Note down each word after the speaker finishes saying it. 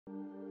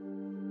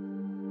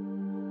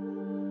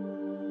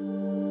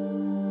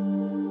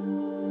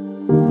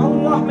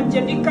Allah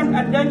menjadikan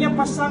adanya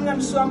pasangan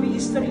suami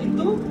istri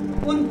itu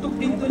untuk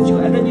dituju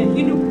adanya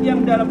hidup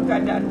yang dalam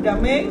keadaan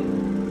damai,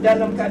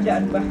 dalam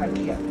keadaan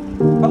bahagia.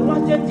 Allah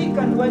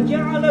janjikan wa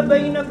ja'ala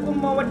bainakum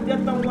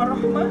mawaddatan wa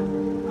rahmah.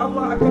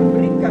 Allah akan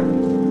berikan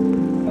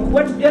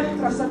mawaddah,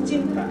 rasa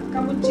cinta.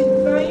 Kamu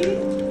cintai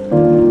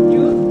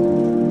Jul,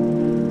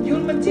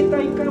 Jul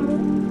mencintai kamu,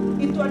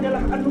 itu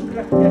adalah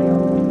anugerah dari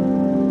Allah.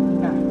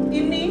 Nah,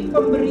 ini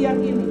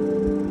pemberian ini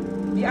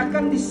dia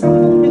akan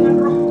disambung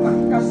dengan rahmah,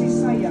 kasih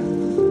sayang.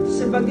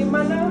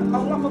 Sebagaimana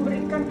Allah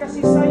memberikan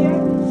kasih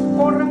sayang,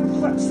 orang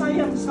tua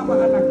sayang sama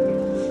anaknya.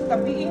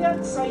 Tapi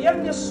ingat,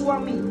 sayangnya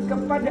suami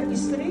kepada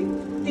istri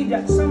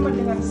tidak sama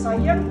dengan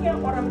sayangnya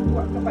orang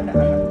tua kepada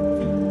anak.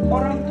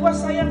 Orang tua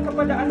sayang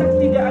kepada anak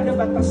tidak ada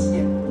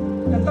batasnya.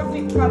 Tetapi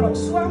kalau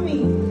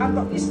suami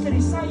atau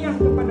istri sayang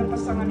kepada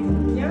pasangan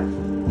hidupnya,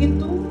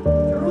 itu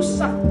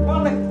rusak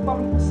oleh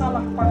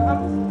salah paham,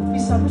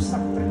 bisa rusak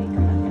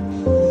pernikahannya.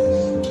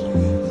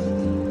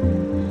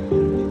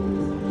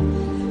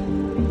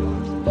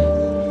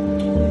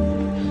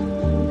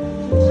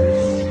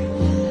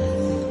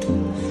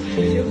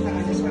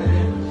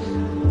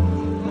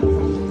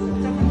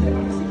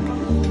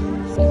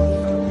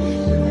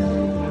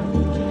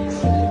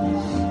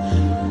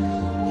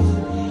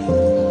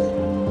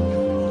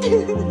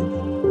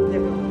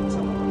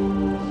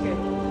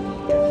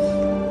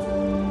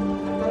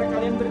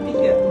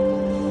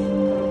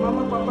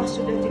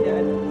 Sudah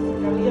tidak ada,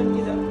 kalian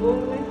tidak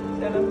boleh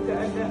dalam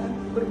keadaan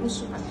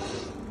bermusuhan.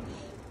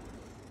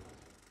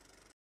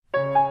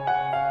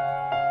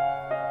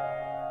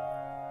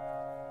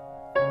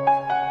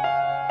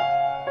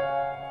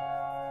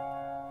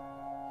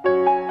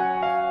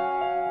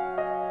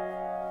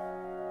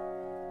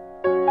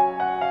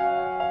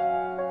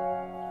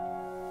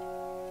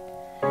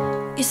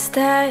 You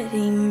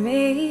steady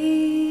me,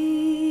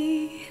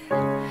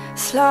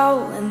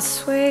 slow and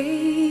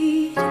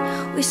sweet.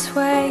 We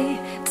sway,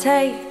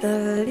 take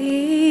the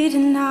lead,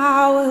 and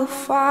I will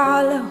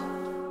follow.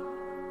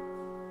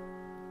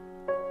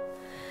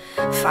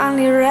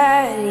 Finally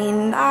ready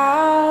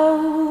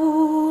now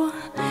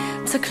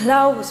to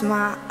close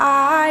my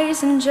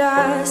eyes and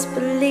just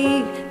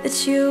believe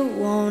that you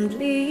won't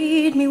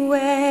lead me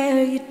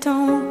where you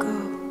don't go.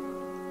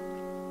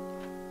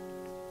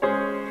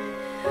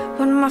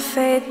 When my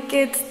faith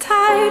gets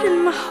tired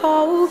and my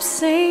hope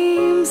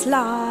seems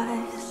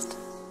lost,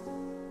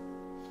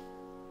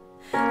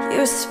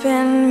 you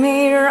spin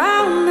me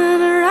round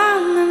and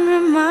around and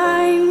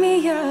remind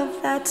me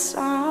of that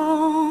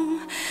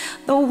song,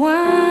 the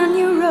one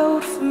you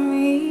wrote for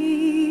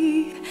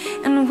me,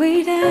 and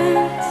we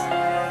dance.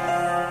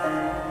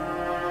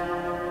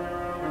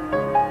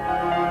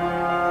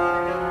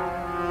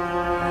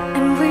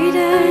 And we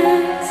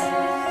dance.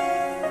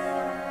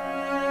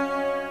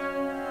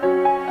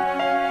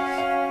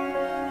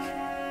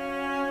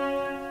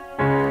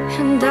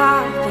 And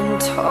I've been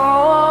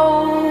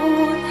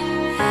told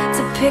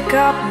to pick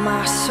up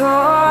my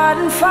sword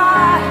and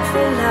fight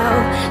for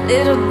love.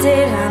 Little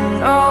did I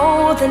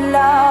know the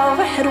love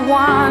had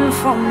won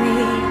for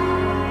me.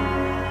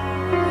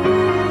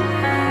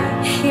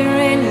 Here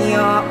in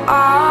your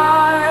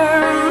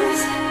arms,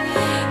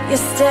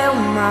 you're still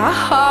my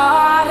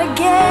heart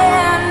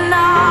again.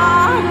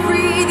 I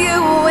breathe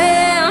you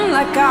in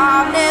like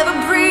I've never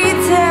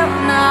breathed till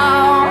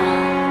now.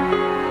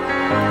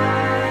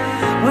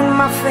 When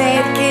my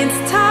faith gets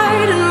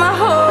tired and my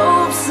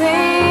hope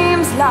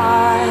seems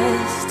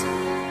lost,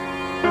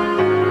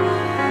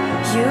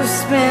 you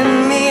spin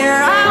me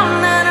around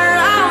and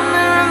around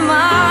and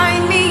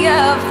remind me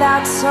of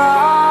that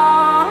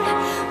song,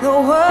 the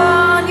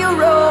one you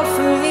wrote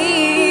for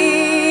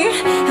me,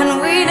 and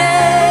we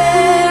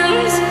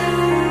dance.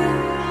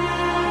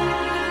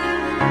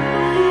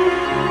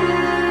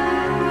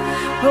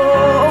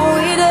 Oh,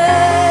 we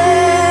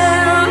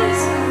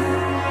dance.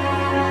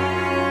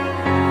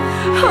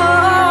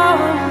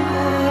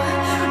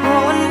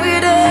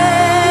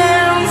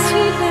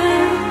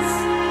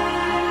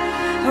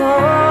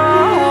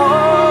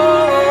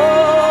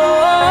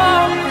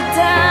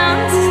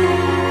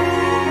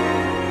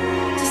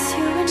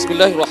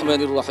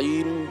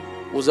 Bismillahirrahmanirrahim.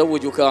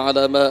 Uzawwijuka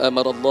ala ma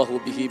amara Allah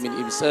bihi min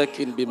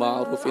imsakin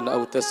bima'rufin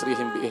aw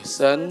tasrihim bi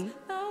ihsan.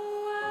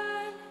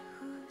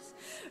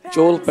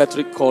 Joel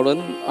Patrick Coren,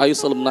 I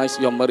solemnize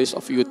your marriage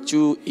of you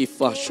two,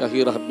 Iffah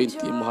Shahirah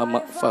binti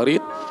Muhammad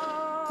Farid,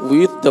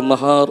 with the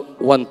mahar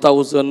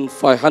 1,500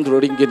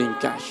 ringgit in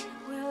cash.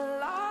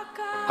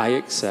 I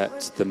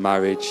accept the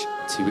marriage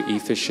to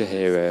Iffah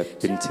Shahira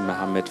binti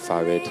Muhammad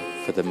Farid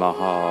for the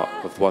mahar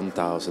of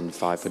 1,500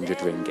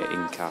 ringgit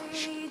in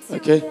cash.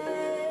 Okay.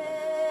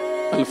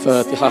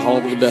 Al-Fatiha.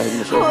 A'udhu billahi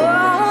minash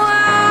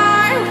shaitanir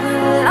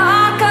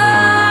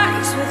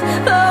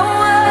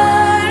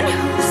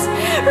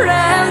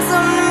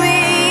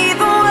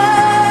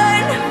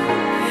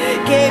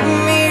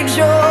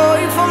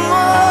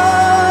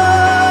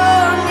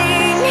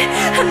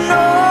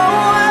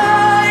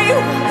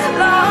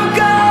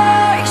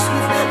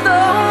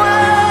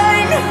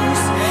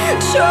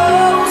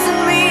chosen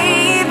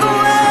me, the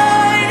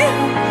one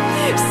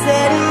who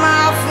set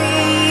my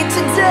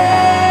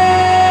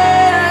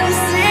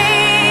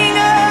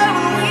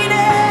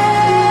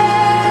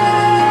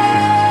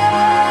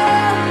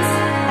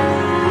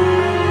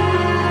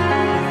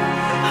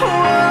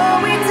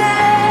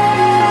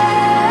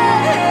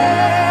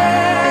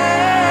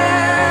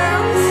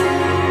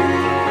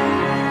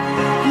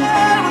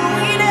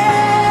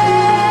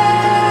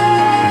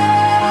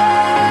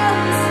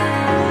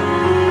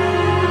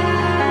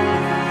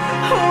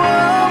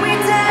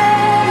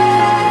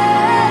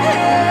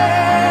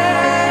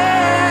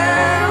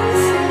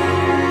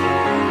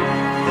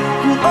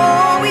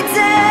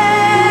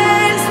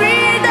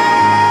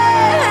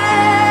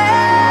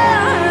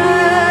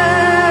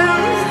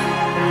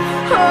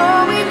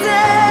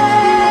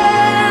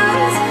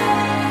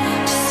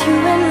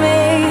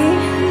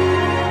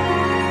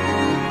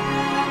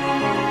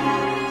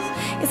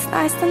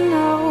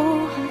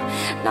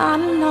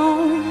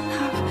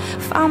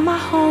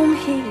home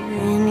here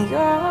in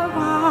your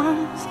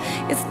arms.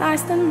 It's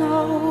nice to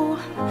know,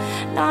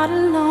 not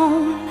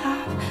alone.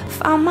 I've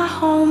found my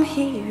home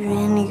here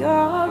in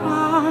your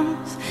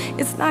arms.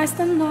 It's nice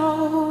to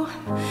know,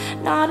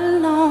 not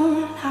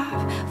alone.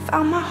 I've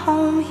found my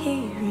home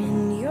here in